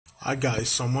Hi guys,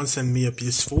 someone sent me a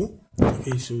PS4.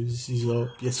 Okay, so this is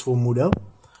a PS4 model.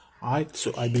 Alright,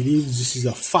 so I believe this is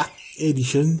a fat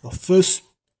edition, the first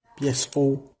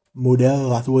PS4 model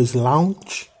that was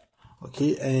launched.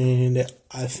 Okay, and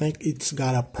I think it's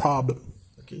got a problem.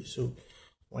 Okay, so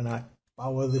when I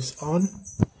power this on,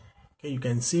 okay, you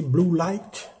can see blue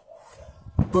light,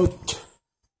 but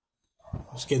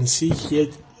as you can see here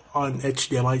on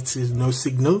HDMI it says no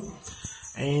signal.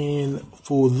 And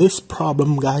for this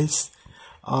problem, guys,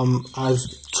 I've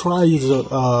tried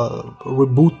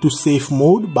reboot to safe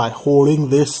mode by holding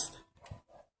this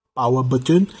power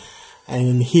button,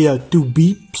 and here two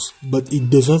beeps, but it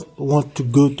doesn't want to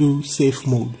go to safe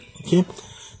mode. Okay,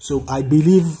 so I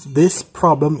believe this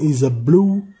problem is a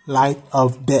blue light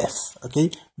of death. Okay,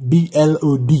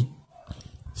 BLOD.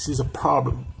 This is a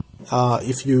problem.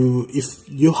 If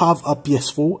you have a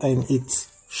PS4 and it's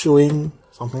showing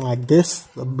something like this,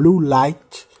 the blue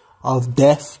light of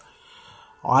death,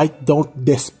 alright, don't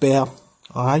despair,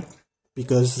 alright,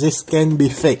 because this can be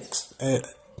fixed.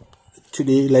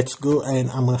 Today let's go and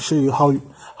I'm gonna show you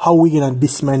how we're gonna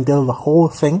dismantle the whole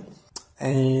thing,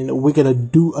 and we're gonna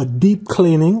do a deep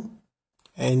cleaning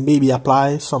and maybe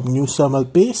apply some new thermal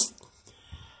paste.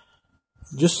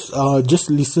 Just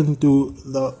listen to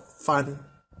the fan.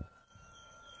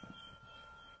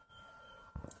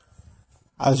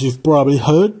 As you've probably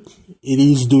heard, it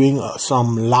is doing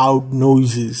some loud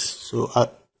noises. So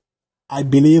I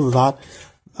believe that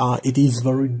it is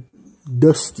very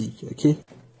dusty. Okay.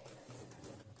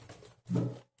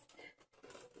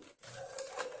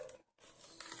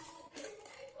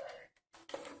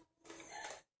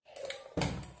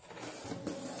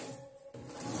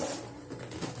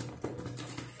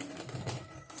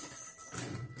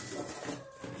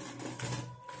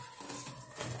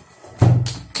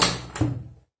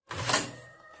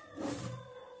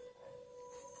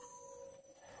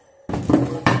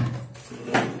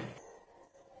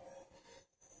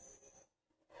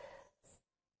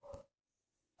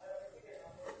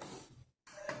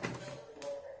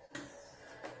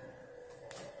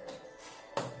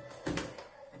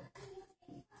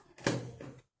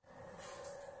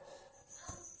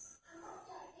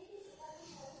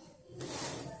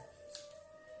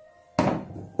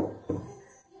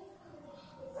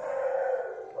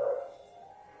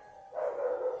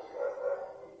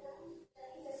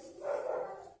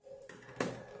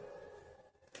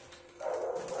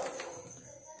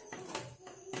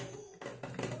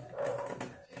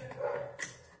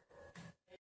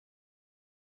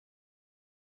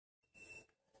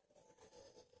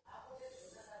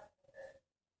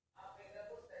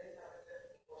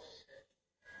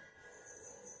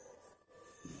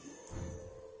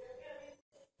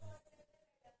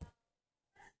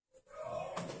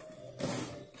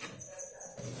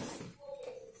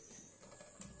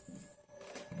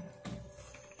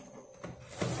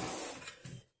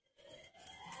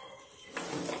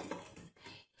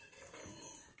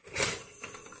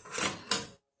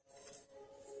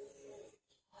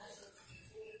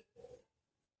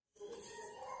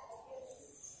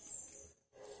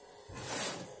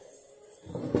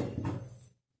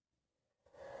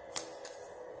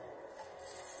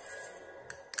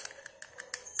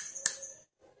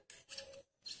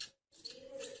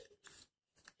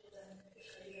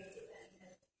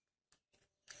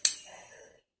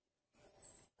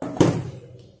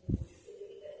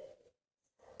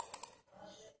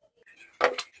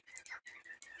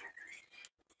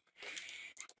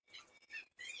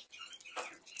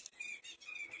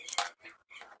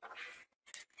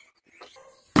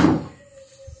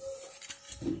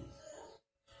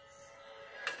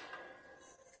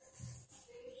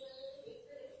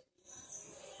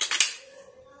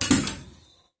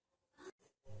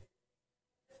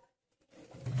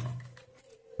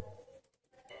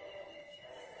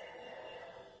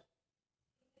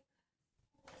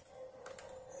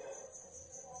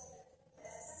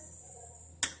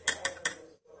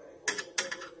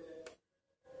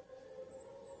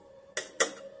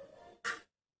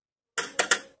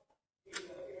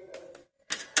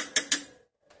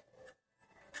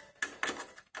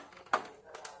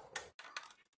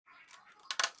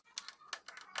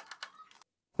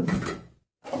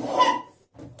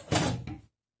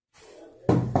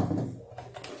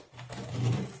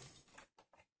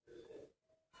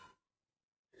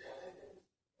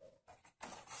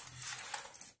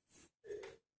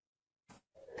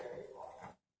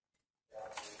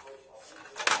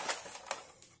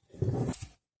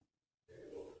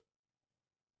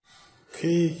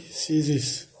 Okay, see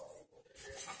this.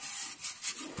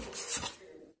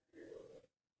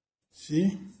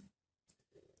 See?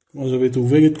 Moi, je vais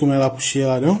trouver comme elle a poussé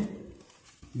là-dedans.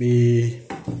 Mais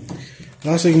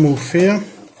là, ce qu'il m'a fait,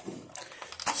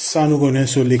 ça nous connaît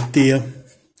sur lecteur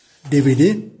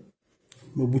DVD.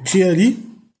 Je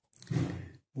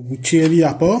boutique li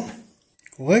à part,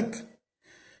 correct?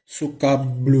 Sur câble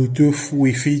Bluetooth,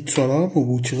 Wi-Fi, tout ça là, pour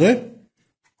boucher.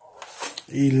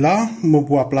 Et là, je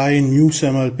peux appliquer une new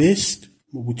thermal paste.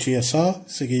 Je boucher ça,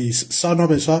 c'est que ça, on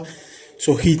appelle ça,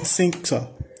 sur heat sink,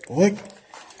 ça, correct?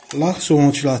 Là, sur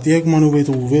ventilateur, comment on peut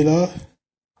trouver là?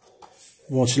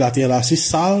 Ventilateur là, c'est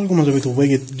sale, comment on peut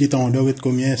trouver qu'il est en dehors,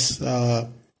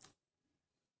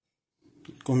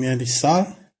 combien de sale?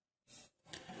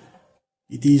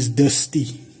 It is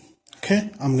dusty. Okay,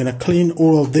 I'm gonna clean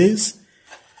all of this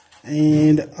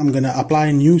and I'm gonna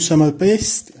apply new thermal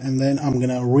paste and then I'm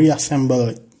gonna reassemble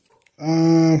it.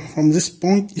 From this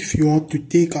point, if you want to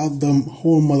take out the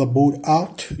whole motherboard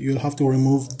out, you'll have to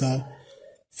remove the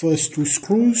first two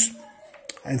screws.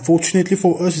 Unfortunately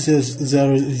for us,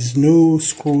 there is no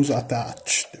screws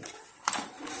attached.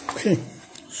 Okay,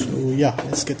 so yeah,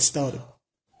 let's get started.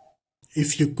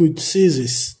 If you could see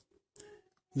this,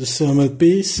 the thermal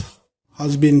paste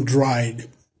has been dried.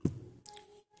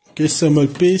 Okay, thermal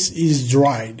paste is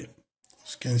dried.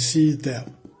 As you can see there.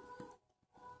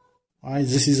 Alright,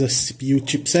 this is a CPU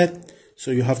chipset,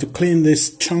 so you have to clean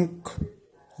this chunk,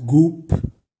 goop,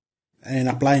 and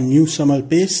apply new thermal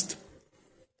paste,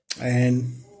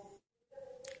 and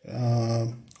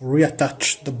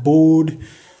reattach the board,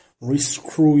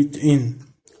 re-screw it in.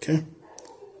 Okay.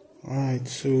 Alright,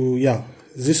 so yeah,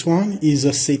 this one is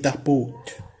a SATA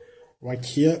port. Right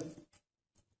here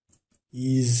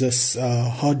is a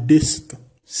hard disk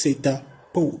SATA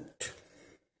port.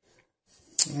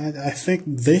 Right, I think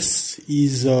this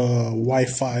is a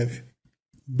Wi-Fi,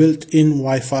 built-in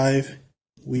Wi-Fi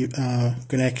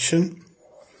connection.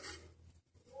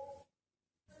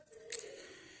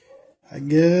 I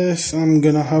guess I'm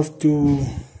gonna have to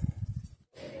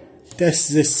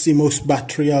test this CMOS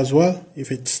battery as well,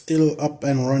 if it's still up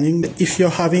and running. If you're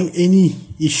having any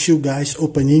issue, guys,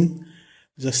 opening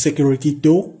the security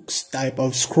Torx type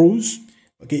of screws,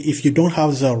 okay, if you don't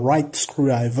have the right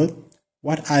screwdriver,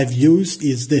 what I've used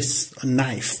is this, a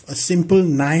knife, a simple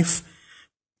knife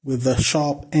with a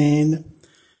sharp end.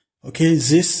 Okay, a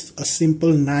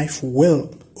simple knife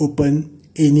will open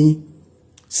any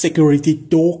security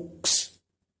Torx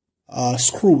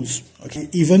screws. Okay,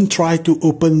 even try to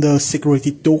open the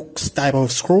security Torx type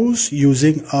of screws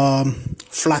using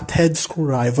flathead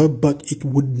screwdriver, but it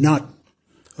would not.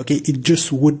 Okay, it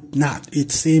just would not.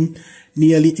 It seemed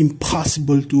nearly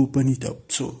impossible to open it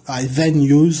up. So I then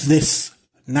use this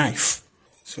knife.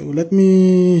 So let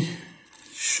me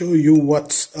show you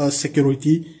what a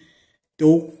security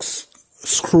Torx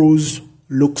screws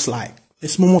looks like.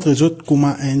 Laisse-moi montrer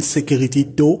comment un security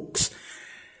Torx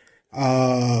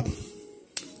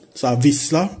sa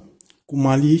vis là,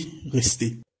 comment li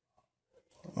rester.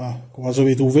 Voilà, comment vous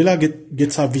avez trouvé là,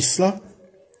 get sa vis là,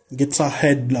 get sa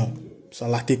head là, sa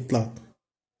la tête là.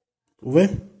 Trouvez?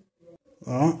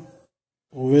 Voilà.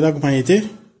 Trouvez là comment il était?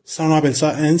 Ça on appelle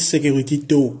ça un security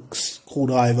Torx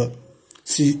screwdriver.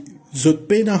 Si vous êtes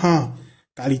pas dans la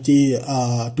qualité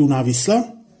tournevis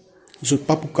là, vous êtes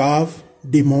pas pour cave,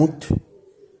 démonte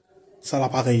ça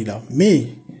l'appareil là.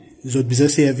 Mais vous êtes besoin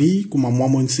servi, comme moi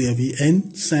mon servi un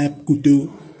simple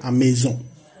couteau à maison.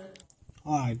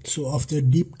 Alright, so after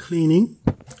deep cleaning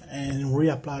and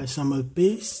reapply thermal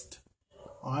paste,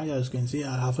 alright, as you can see,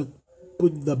 I haven't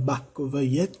put the back over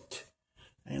yet,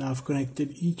 and I've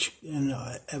connected each and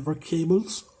every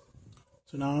cables.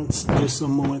 So now it's just a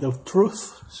moment of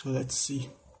truth. So let's see.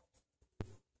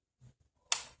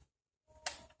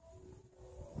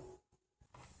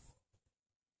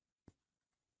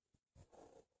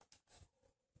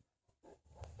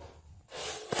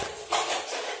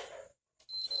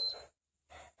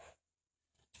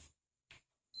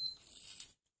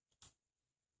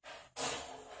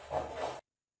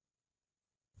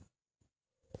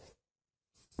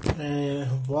 And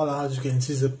voila, as you can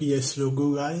see the PS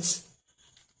logo, guys.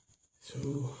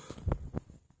 So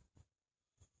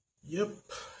yep,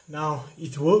 now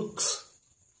it works.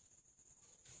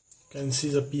 You can see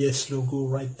the PS logo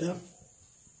right there.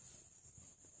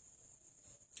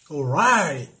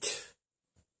 Alright,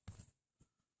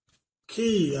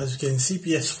 okay, as you can see,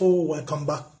 PS4, welcome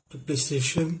back to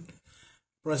PlayStation.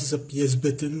 Press the PS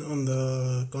button on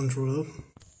the controller.